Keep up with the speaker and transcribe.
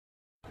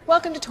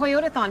Welcome to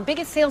Toyotathon,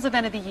 biggest sales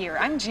event of the year.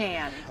 I'm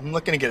Jan. I'm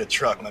looking to get a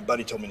truck. My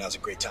buddy told me now's a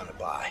great time to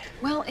buy.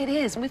 Well, it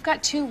is. We've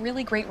got two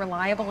really great,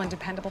 reliable, and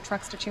dependable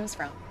trucks to choose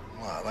from.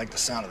 Well, I like the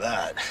sound of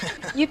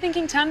that. You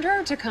thinking Tundra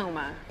or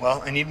Tacoma?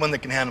 Well, I need one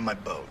that can handle my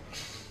boat.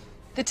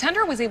 The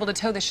Tundra was able to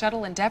tow the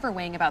shuttle Endeavour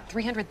weighing about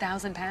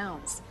 300,000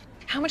 pounds.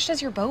 How much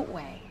does your boat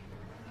weigh?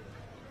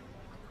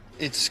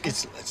 Let's...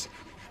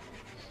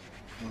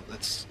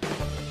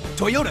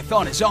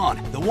 Toyotathon is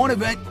on, the one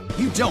event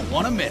you don't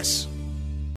want to miss.